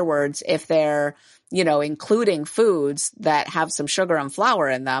enough. In other words, if they're, including foods that have some sugar and flour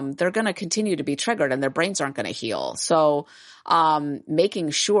in them, they're going to continue to be triggered and their brains aren't going to heal. So making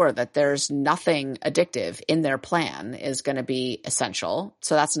sure that there's nothing addictive in their plan is going to be essential.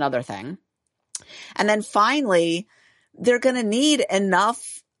 So that's another thing. And then finally, they're going to need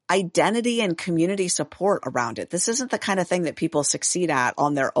enough identity and community support around it. This isn't the kind of thing that people succeed at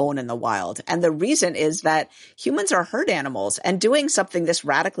on their own in the wild. And the reason is that humans are herd animals, and doing something this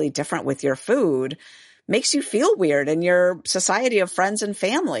radically different with your food makes you feel weird in your society of friends and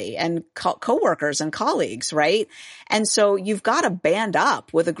family and coworkers and colleagues, right? And so you've got to band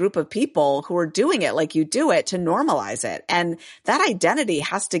up with a group of people who are doing it like you do it to normalize it. And that identity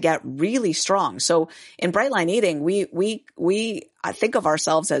has to get really strong. So in Bright Line Eating, I think of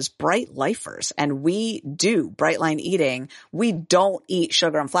ourselves as bright lifers, and we do Bright Line Eating. We don't eat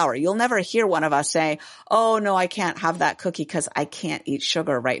sugar and flour. You'll never hear one of us say, oh no, I can't have that cookie because I can't eat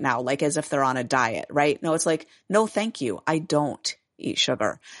sugar right now, like as if they're on a diet, right? No, it's like, no, thank you. I don't eat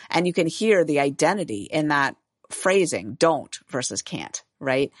sugar. And you can hear the identity in that phrasing, don't versus can't,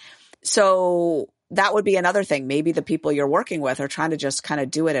 right? So that would be another thing. Maybe the people you're working with are trying to just kind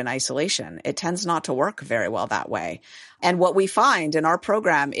of do it in isolation. It tends not to work very well that way. And what we find in our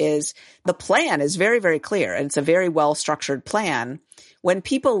program is the plan is very, very clear. And it's a very well-structured plan. When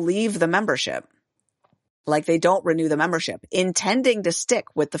people leave the membership, like they don't renew the membership, intending to stick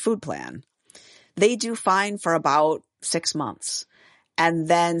with the food plan, they do fine for about 6 months. And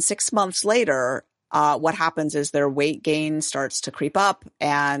then 6 months later, what happens is their weight gain starts to creep up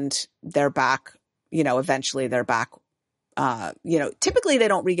and they're back, eventually they're back. Typically they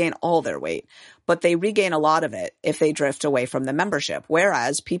don't regain all their weight, but they regain a lot of it if they drift away from the membership.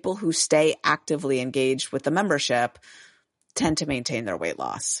 Whereas people who stay actively engaged with the membership tend to maintain their weight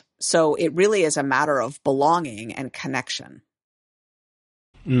loss. So it really is a matter of belonging and connection.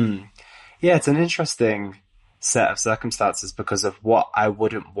 Yeah, it's an interesting set of circumstances because of what I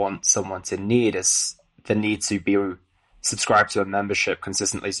wouldn't want someone to need is the need to be subscribed to a membership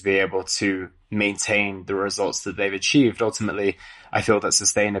consistently to be able to maintain the results that they've achieved. Ultimately, I feel that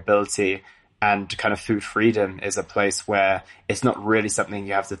sustainability and kind of food freedom is a place where it's not really something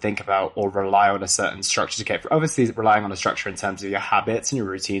you have to think about or rely on a certain structure to get. Obviously, relying on a structure in terms of your habits and your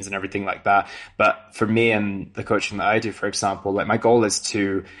routines and everything like that. But for me and the coaching that I do, for example, like my goal is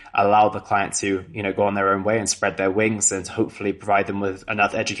to allow the client to, go on their own way and spread their wings and hopefully provide them with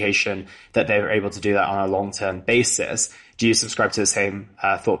enough education that they're able to do that on a long-term basis. Do you subscribe to the same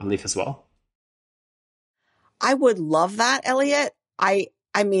thought belief as well? I would love that, Elliot.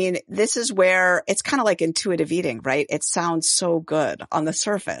 I mean, this is where it's kind of like intuitive eating, right? It sounds so good on the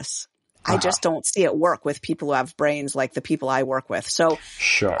surface. I just don't see it work with people who have brains like the people I work with. So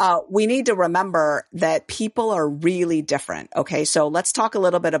sure. We need to remember that people are really different. Okay. So let's talk a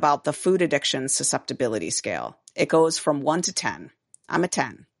little bit about the food addiction susceptibility scale. It goes from 1 to 10. I'm a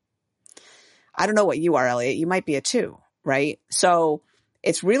 10. I don't know what you are, Elliot. You might be a 2, right? So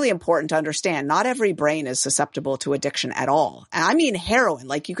it's really important to understand not every brain is susceptible to addiction at all. And I mean heroin,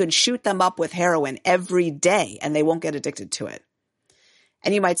 like you can shoot them up with heroin every day and they won't get addicted to it.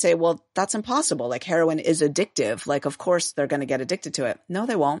 And you might say, well, that's impossible. Like heroin is addictive. Like, of course they're going to get addicted to it. No,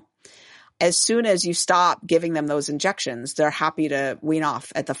 they won't. As soon as you stop giving them those injections, they're happy to wean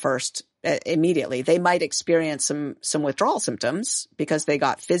off at the first immediately. They might experience some withdrawal symptoms because they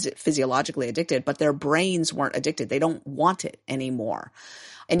got physiologically addicted, but their brains weren't addicted. They don't want it anymore.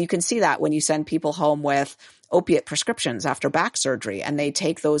 And you can see that when you send people home with opiate prescriptions after back surgery and they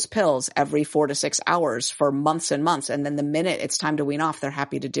take those pills every 4 to 6 hours for months and months. And then the minute it's time to wean off, they're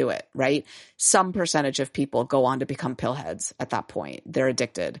happy to do it, right? Some percentage of people go on to become pillheads at that point. They're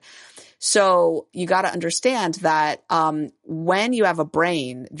addicted. So you got to understand that when you have a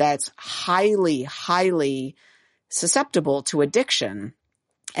brain that's highly, highly susceptible to addiction,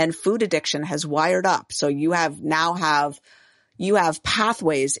 and food addiction has wired up. So you have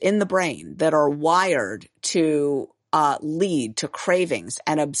pathways in the brain that are wired to lead to cravings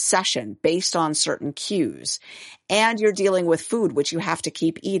and obsession based on certain cues. And you're dealing with food, which you have to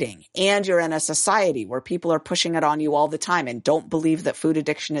keep eating. And you're in a society where people are pushing it on you all the time and don't believe that food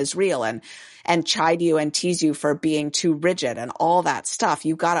addiction is real and chide you and tease you for being too rigid and all that stuff.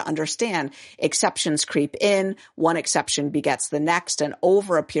 You've got to understand exceptions creep in. One exception begets the next. And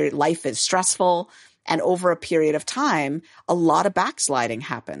over a period, life is stressful. And over a period of time, a lot of backsliding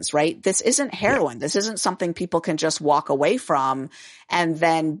happens, right? This isn't heroin. This isn't something people can just walk away from and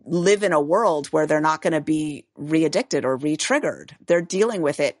then live in a world where they're not going to be re-addicted or re-triggered. They're dealing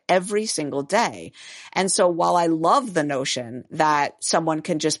with it every single day. And so while I love the notion that someone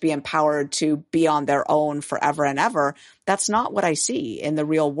can just be empowered to be on their own forever and ever, that's not what I see in the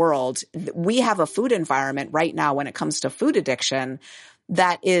real world. We have a food environment right now when it comes to food addiction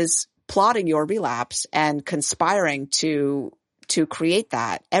that is plotting your relapse and conspiring to create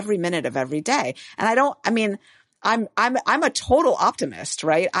that every minute of every day. And I'm a total optimist,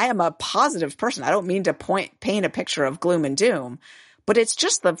 right? I am a positive person. I don't mean to paint a picture of gloom and doom, but it's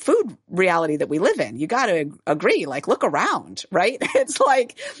just the food reality that we live in. You got to agree, like look around, right? It's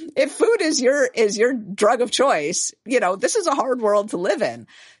like if food is your drug of choice, this is a hard world to live in.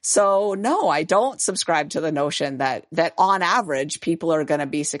 So no, I don't subscribe to the notion that on average people are going to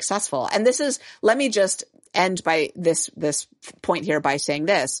be successful. And let me just end by this point here by saying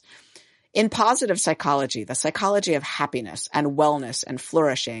this. In positive psychology, the psychology of happiness and wellness and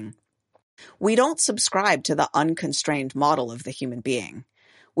flourishing, we don't subscribe to the unconstrained model of the human being.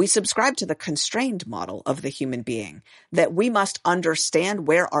 We subscribe to the constrained model of the human being, that we must understand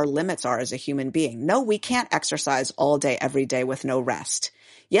where our limits are as a human being. No, we can't exercise all day, every day with no rest.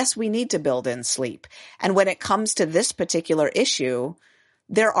 Yes, we need to build in sleep. And when it comes to this particular issue,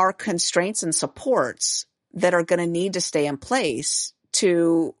 there are constraints and supports that are going to need to stay in place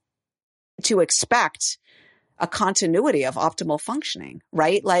to expect a continuity of optimal functioning,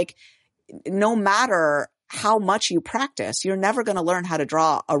 right? Like, no matter how much you practice, you're never going to learn how to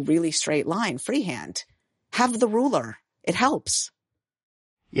draw a really straight line freehand. Have the ruler. It helps.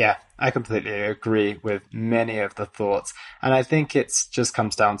 Yeah, I completely agree with many of the thoughts. And I think it's just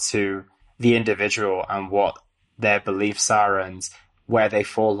comes down to the individual and what their beliefs are and where they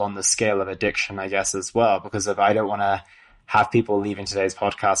fall on the scale of addiction, I guess, as well. Because if I don't want to have people leaving today's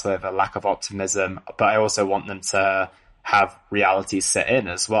podcast with a lack of optimism, but I also want them to have reality set in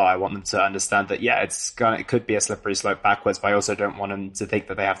as well. I want them to understand that, yeah, it could be a slippery slope backwards, but I also don't want them to think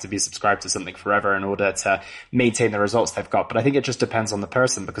that they have to be subscribed to something forever in order to maintain the results they've got. But I think it just depends on the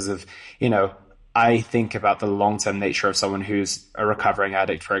person because of, I think about the long-term nature of someone who's a recovering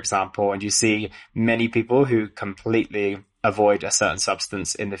addict, for example, and you see many people who completely avoid a certain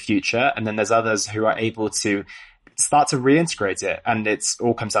substance in the future. And then there's others who are able to start to reintegrate it. And it's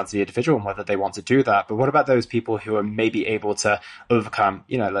all comes down to the individual and whether they want to do that. But what about those people who are maybe able to overcome,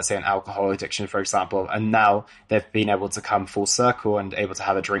 let's say an alcohol addiction, for example, and now they've been able to come full circle and able to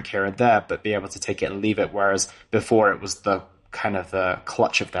have a drink here and there, but be able to take it and leave it. Whereas before it was the kind of the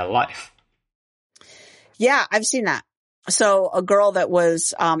clutch of their life. Yeah, I've seen that. So a girl that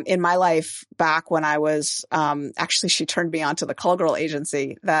was in my life back when I was actually she turned me on to the call girl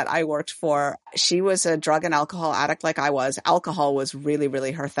agency that I worked for. She was a drug and alcohol addict like I was. Alcohol was really,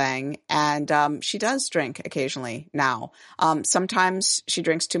 really her thing. And she does drink occasionally now. Sometimes she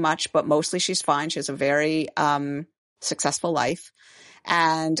drinks too much, but mostly she's fine. She has a very successful life.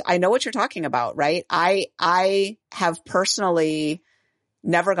 And I know what you're talking about, right? I have personally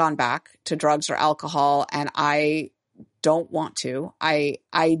never gone back to drugs or alcohol, and I don't want to. I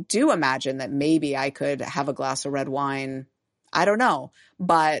do imagine that maybe I could have a glass of red wine. I don't know,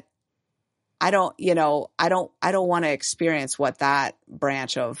 but I don't want to experience what that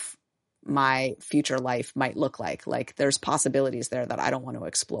branch of my future life might look like. Like there's possibilities there that I don't want to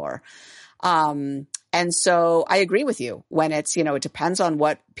explore. And so I agree with you when it's, it depends on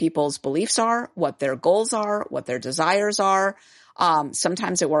what people's beliefs are, what their goals are, what their desires are.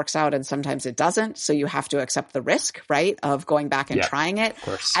 Sometimes it works out and sometimes it doesn't. So you have to accept the risk, right, of going back and trying it. Of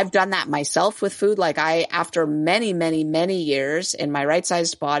course. I've done that myself with food. Like after many, many, many years in my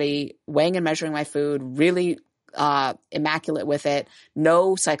right-sized body, weighing and measuring my food, really immaculate with it,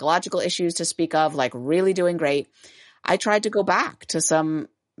 no psychological issues to speak of, like really doing great. I tried to go back to some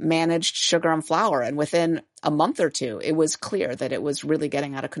managed sugar and flour. And within a month or two, it was clear that it was really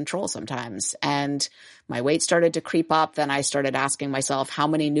getting out of control sometimes. And my weight started to creep up. Then I started asking myself, how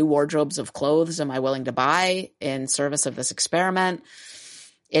many new wardrobes of clothes am I willing to buy in service of this experiment?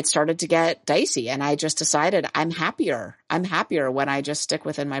 It started to get dicey. And I just decided I'm happier when I just stick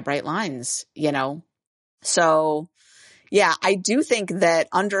within my bright lines, So yeah, I do think that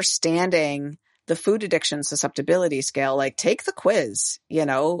understanding the food addiction susceptibility scale, like take the quiz,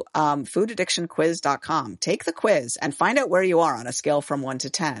 foodaddictionquiz.com, take the quiz and find out where you are on a scale from 1 to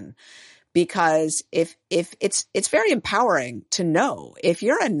 10. Because if it's very empowering to know if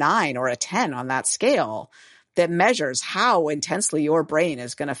you're a 9 or a 10 on that scale that measures how intensely your brain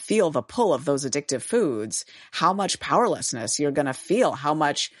is going to feel the pull of those addictive foods, how much powerlessness you're going to feel, how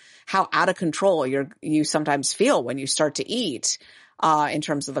out of control you sometimes feel when you start to eat. In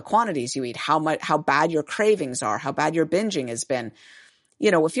terms of the quantities you eat, how bad your cravings are, how bad your binging has been.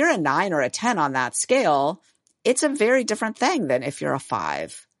 If you're a 9 or a 10 on that scale, it's a very different thing than if you're a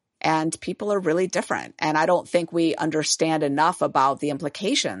 5. And people are really different. And I don't think we understand enough about the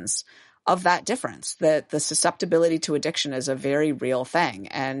implications of that difference, that the susceptibility to addiction is a very real thing.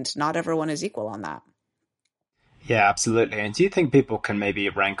 And not everyone is equal on that. Yeah, absolutely. And do you think people can maybe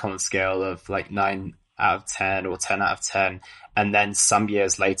rank on the scale of like 9 out of 10 or 10 out of 10, and then some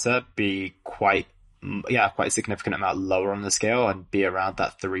years later be quite a significant amount lower on the scale and be around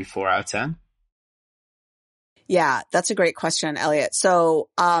that 3-4 out of 10? Yeah, that's a great question, Elliot. So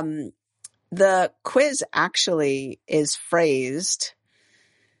the quiz actually is phrased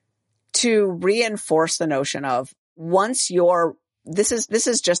to reinforce the notion of this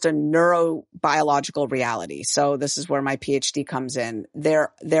is just a neurobiological reality. So this is where my PhD comes in. There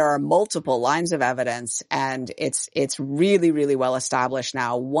are multiple lines of evidence, and it's really, really well established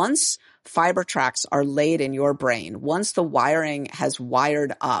now. Once fiber tracks are laid in your brain, once the wiring has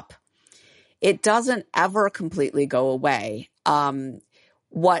wired up, it doesn't ever completely go away.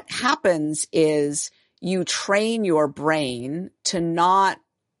 What happens is you train your brain to not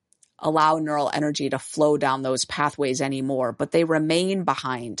allow neural energy to flow down those pathways anymore, but they remain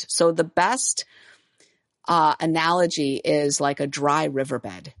behind. So the best analogy is like a dry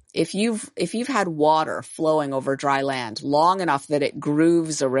riverbed. If you've had water flowing over dry land long enough that it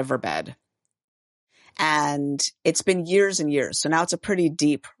grooves a riverbed, and it's been years and years, so now it's a pretty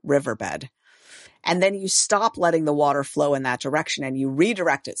deep riverbed, and then you stop letting the water flow in that direction and you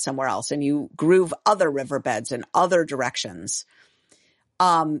redirect it somewhere else and you groove other riverbeds in other directions,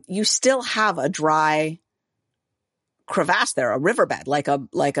 you still have a dry crevasse there, a riverbed, like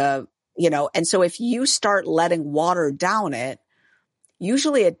a, and so if you start letting water down it,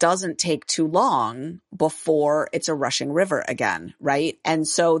 usually it doesn't take too long before it's a rushing river again, right? And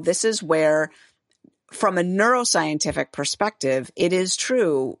so this is where, from a neuroscientific perspective, it is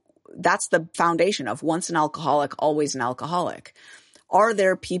true. That's the foundation of once an alcoholic, always an alcoholic. Are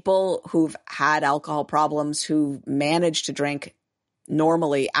there people who've had alcohol problems who manage to drink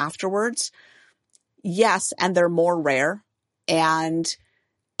normally afterwards? Yes, and they're more rare. And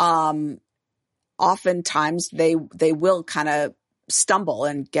oftentimes they will kind of stumble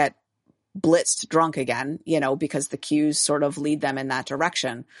and get blitzed drunk again, because the cues sort of lead them in that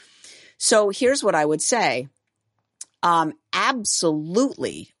direction. So here's what I would say.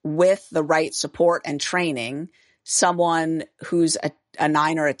 Absolutely, with the right support and training, someone who's a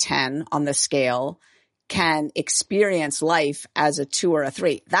 9 or a 10 on the scale can experience life as a 2 or a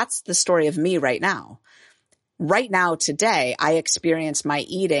 3. That's the story of me right now. Right now, today, I experience my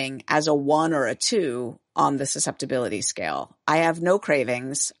eating as a 1 or a 2 on the susceptibility scale. I have no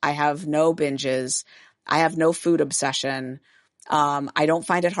cravings. I have no binges. I have no food obsession. I don't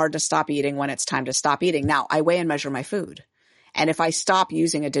find it hard to stop eating when it's time to stop eating. Now, I weigh and measure my food. And if I stop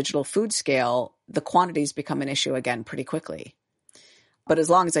using a digital food scale, the quantities become an issue again pretty quickly. But as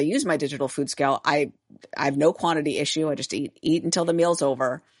long as I use my digital food scale, I have no quantity issue. I just eat until the meal's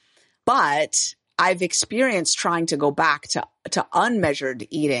over. But I've experienced trying to go back to unmeasured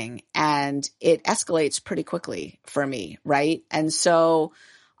eating, and it escalates pretty quickly for me, right? And so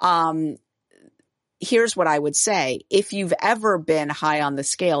here's what I would say. If you've ever been high on the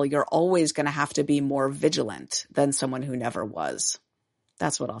scale, you're always going to have to be more vigilant than someone who never was.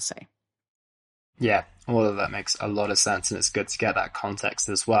 That's what I'll say. Yeah, all of that makes a lot of sense, and it's good to get that context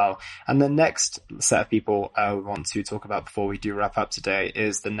as well. And the next set of people I want to talk about before we do wrap up today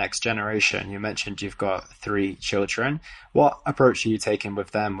is the next generation. You mentioned you've got 3 children. What approach are you taking with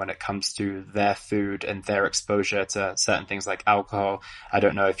them when it comes to their food and their exposure to certain things like alcohol? I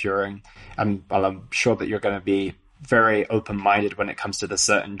don't know if I'm sure that you're going to be very open-minded when it comes to the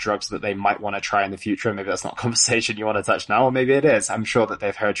certain drugs that they might want to try in the future. Maybe that's not a conversation you want to touch now, or maybe it is. I'm sure that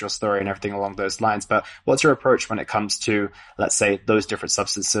they've heard your story and everything along those lines. But what's your approach when it comes to, let's say, those different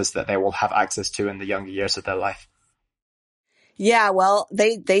substances that they will have access to in the younger years of their life? Yeah, well,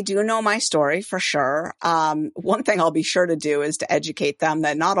 they do know my story for sure. One thing I'll be sure to do is to educate them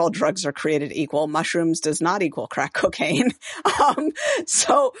that not all drugs are created equal. Mushrooms does not equal crack cocaine.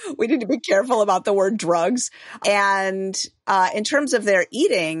 So we need to be careful about the word drugs. And in terms of their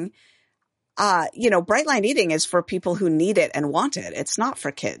eating, bright line eating is for people who need it and want it. It's not for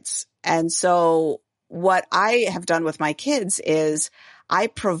kids. And so what I have done with my kids is I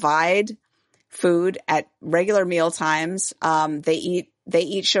provide food at regular meal times. They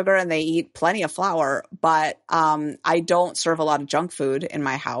eat sugar and they eat plenty of flour, but I don't serve a lot of junk food in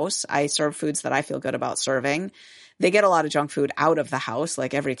my house. I serve foods that I feel good about serving. They get a lot of junk food out of the house,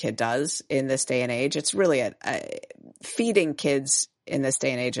 like every kid does in this day and age. It's really feeding kids in this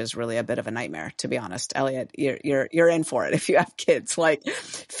day and age is really a bit of a nightmare, to be honest. Elliot, you're in for it if you have kids. Like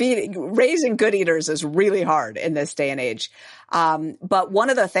raising good eaters is really hard in this day and age. But one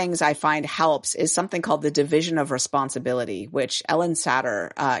of the things I find helps is something called the division of responsibility, which Ellen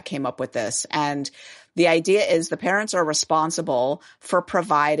Satter came up with this. And the idea is the parents are responsible for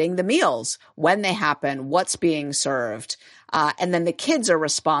providing the meals, when they happen, what's being served. And then the kids are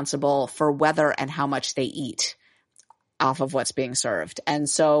responsible for whether and how much they eat off of what's being served. And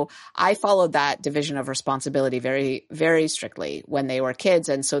so I followed that division of responsibility very, very strictly when they were kids.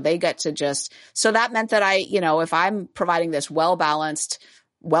 And so they get to so that meant that if I'm providing this well-balanced,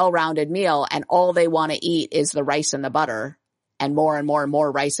 well-rounded meal and all they want to eat is the rice and the butter and more and more and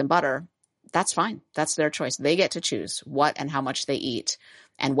more rice and butter, that's fine. That's their choice. They get to choose what and how much they eat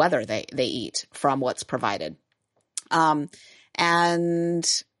and whether they eat from what's provided. And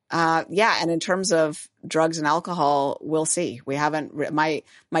in terms of drugs and alcohol, we'll see. We haven't, my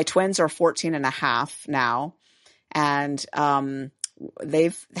twins are 14 and a half now, and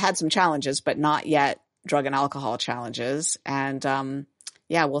they've had some challenges, but not yet drug and alcohol challenges. And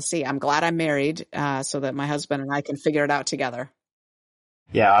we'll see. I'm glad I'm married so that my husband and I can figure it out together.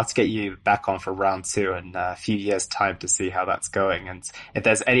 Yeah, I'll have to get you back on for round 2 in a few years' time to see how that's going. And if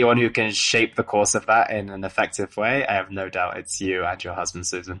there's anyone who can shape the course of that in an effective way, I have no doubt it's you and your husband,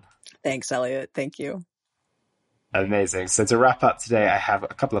 Susan. Thanks, Elliot. Thank you. Amazing. So to wrap up today, I have a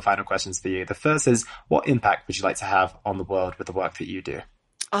couple of final questions for you. The first is, what impact would you like to have on the world with the work that you do?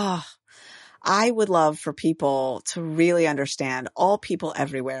 I would love for people to really understand, all people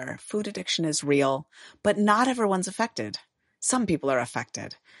everywhere, food addiction is real, but not everyone's affected. Some people are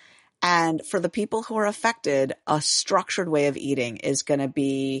affected. And for the people who are affected, a structured way of eating is going to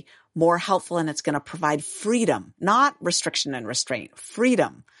be more helpful, and it's going to provide freedom, not restriction and restraint,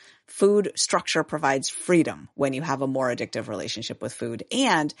 freedom. Food structure provides freedom when you have a more addictive relationship with food.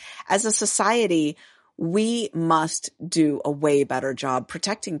 And as a society, we must do a way better job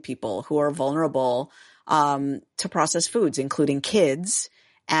protecting people who are vulnerable to processed foods, including kids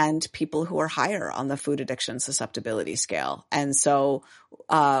and people who are higher on the food addiction susceptibility scale. And so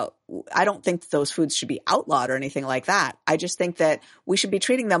I don't think those foods should be outlawed or anything like that. I just think that we should be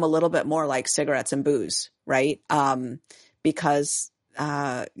treating them a little bit more like cigarettes and booze, right? Because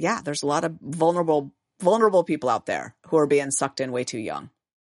there's a lot of vulnerable people out there who are being sucked in way too young.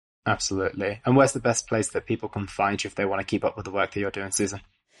 Absolutely. And where's the best place that people can find you if they want to keep up with the work that you're doing, Susan?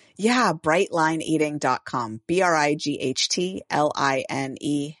 Yeah, brightlineeating.com, BRIGHTLINE,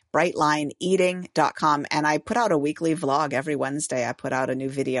 brightlineeating.com. And I put out a weekly vlog every Wednesday. I put out a new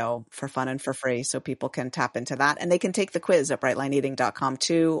video for fun and for free so people can tap into that. And they can take the quiz at brightlineeating.com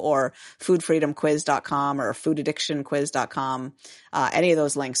too, or foodfreedomquiz.com or foodaddictionquiz.com. Any of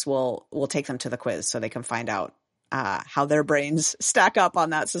those links will take them to the quiz so they can find out how their brains stack up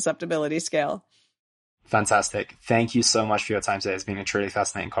on that susceptibility scale. Fantastic. Thank you so much for your time today. It's been a truly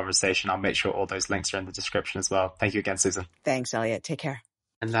fascinating conversation. I'll make sure all those links are in the description as well. Thank you again, Susan. Thanks, Elliot. Take care.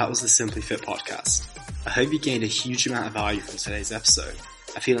 And that was the Simply Fit podcast. I hope you gained a huge amount of value from today's episode.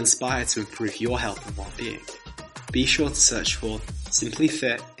 I feel inspired to improve your health and well-being. Be sure to search for Simply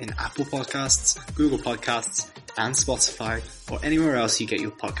Fit in Apple Podcasts, Google Podcasts, and Spotify, or anywhere else you get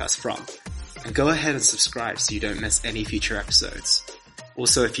your podcasts from. And go ahead and subscribe so you don't miss any future episodes.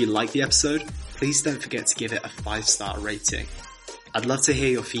 Also, if you like the episode, please don't forget to give it a 5-star rating. I'd love to hear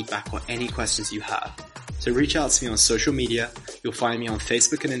your feedback or any questions you have. So reach out to me on social media. You'll find me on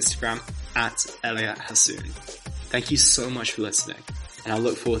Facebook and Instagram at Elliot Hassoun. Thank you so much for listening, and I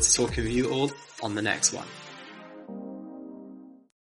look forward to talking with you all on the next one.